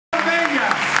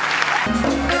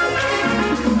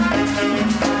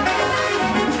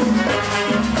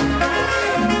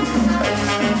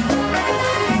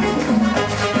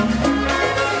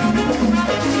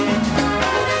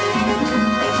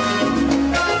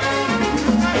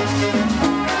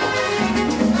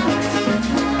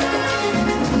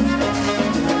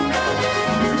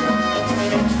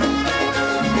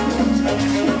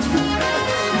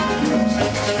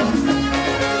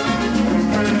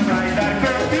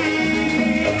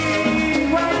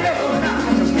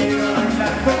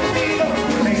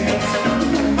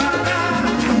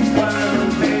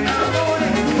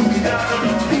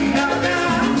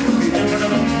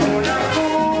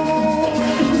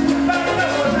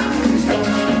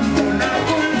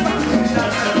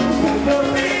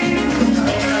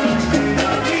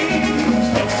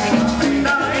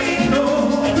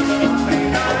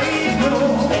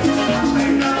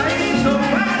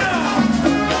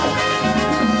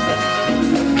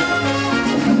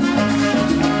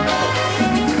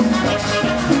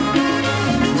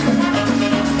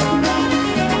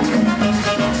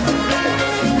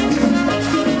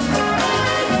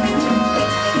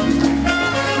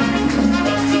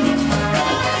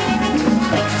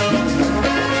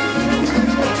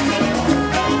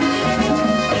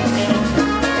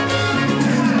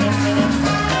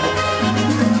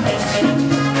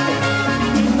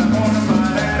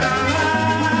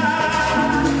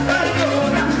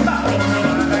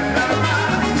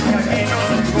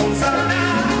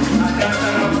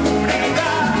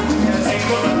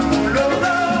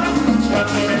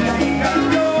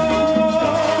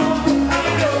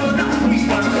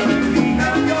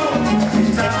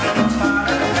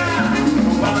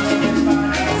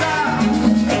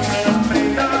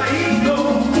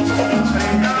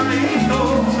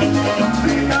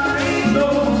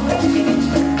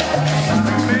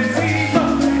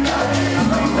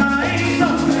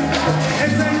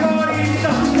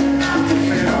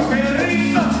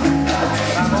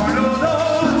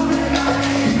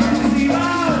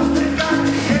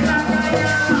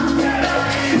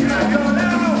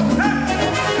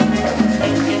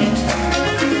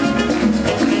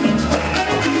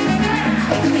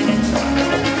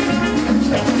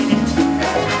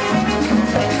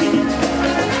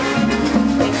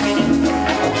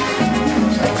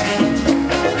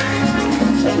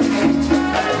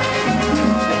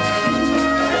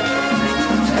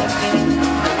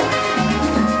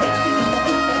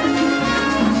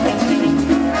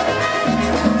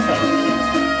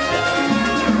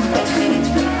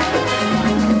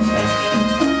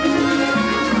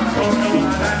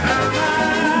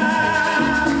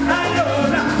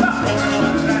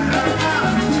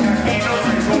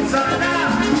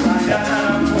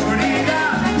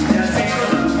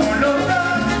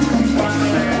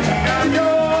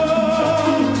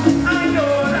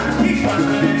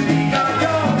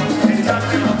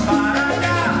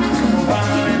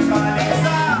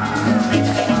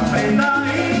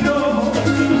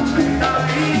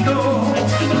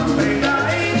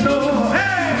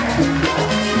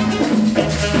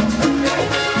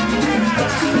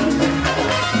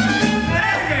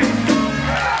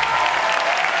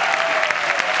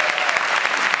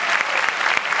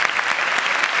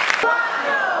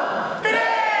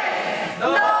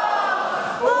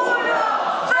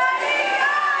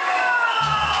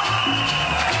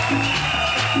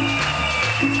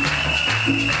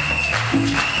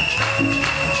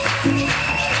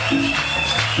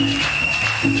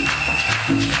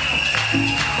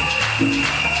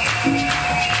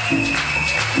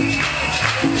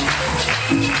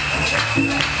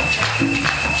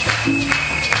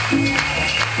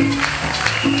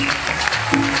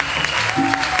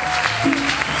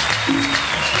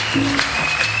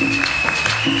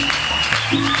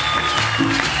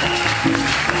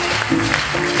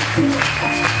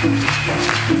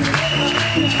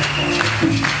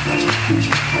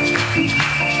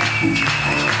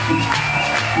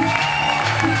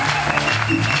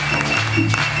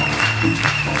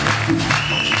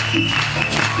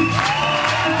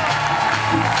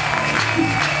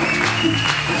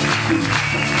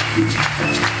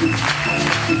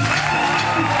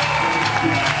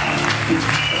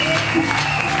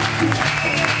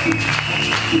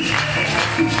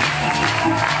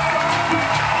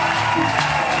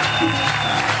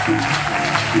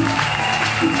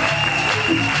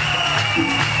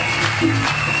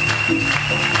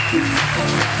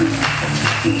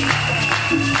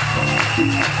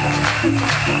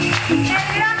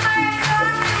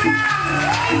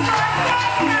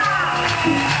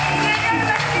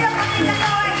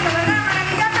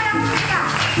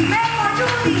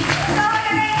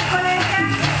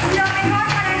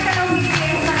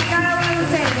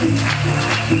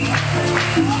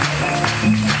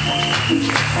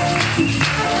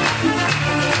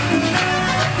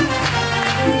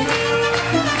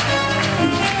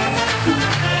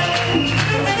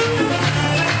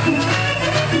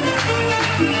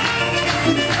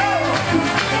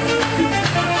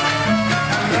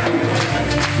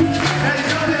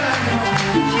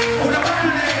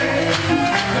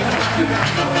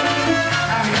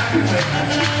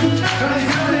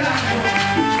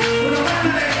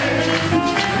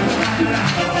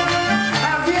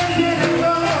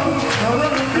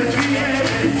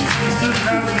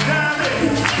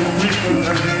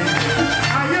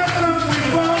Hay otros muy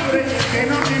pobres que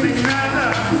no tienen nada,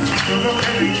 solo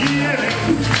que me quieren,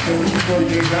 seguro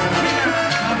llegar.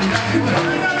 Navidad que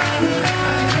vuelve,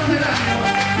 tradición del año,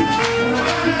 uno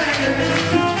va alegre,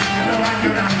 otro va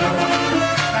llorando.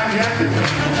 Navidad que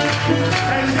vuelve,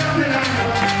 tradición del año,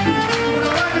 uno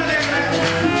va alegre,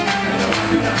 otro va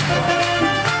llorando.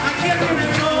 Aquí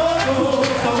tienen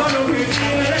todo lo que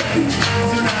quieren, su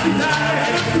Navidad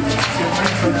siempre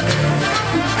sonaré.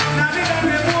 Navidad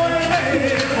me vuelve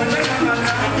la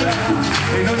palabra,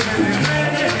 que no se me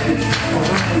reyes,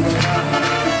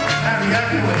 Navidad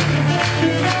que vuelve,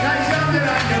 tradición del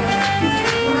año,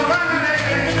 uno va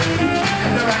alegre,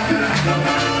 otro va llorando.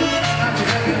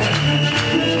 Navidad que vuelve,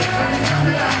 tradición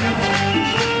del año,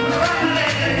 uno va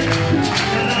alegre,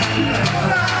 otro va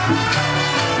llorando.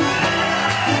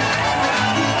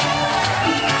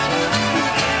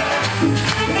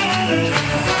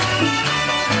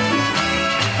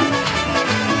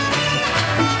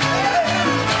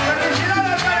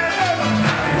 ¡Felicidades para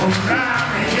todos!